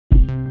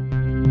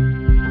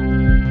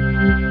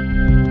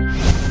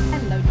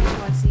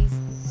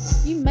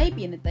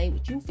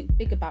you'll think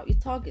big about your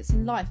targets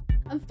in life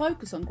and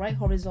focus on great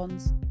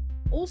horizons.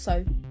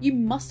 Also, you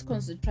must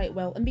concentrate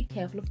well and be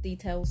careful of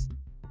details.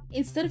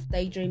 Instead of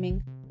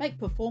daydreaming, make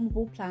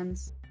performable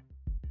plans.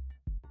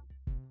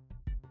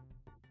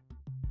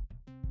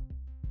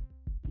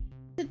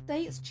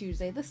 Today it's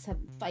Tuesday the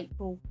 7th of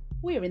April.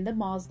 We're in the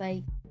Mars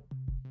Day.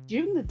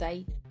 During the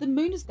day, the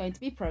moon is going to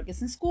be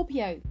progress in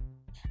Scorpio.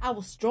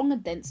 Our strong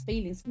and dense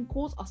feelings can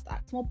cause us to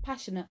act more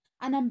passionate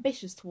and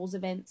ambitious towards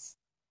events.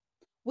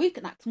 We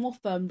can act more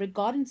firm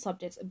regarding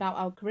subjects about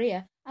our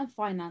career and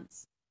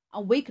finance,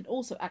 and we can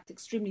also act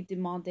extremely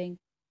demanding.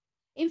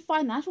 In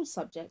financial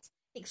subjects,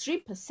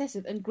 extreme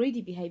possessive and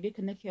greedy behaviour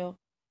can occur.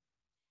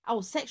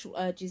 Our sexual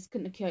urges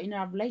can occur in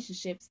our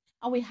relationships,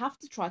 and we have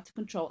to try to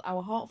control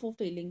our heartful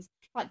feelings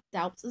like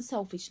doubts and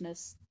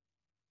selfishness.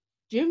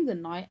 During the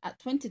night at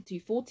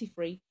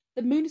 22:43,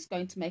 the moon is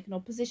going to make an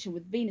opposition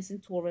with Venus in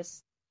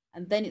Taurus,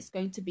 and then it's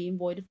going to be in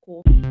void of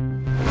course.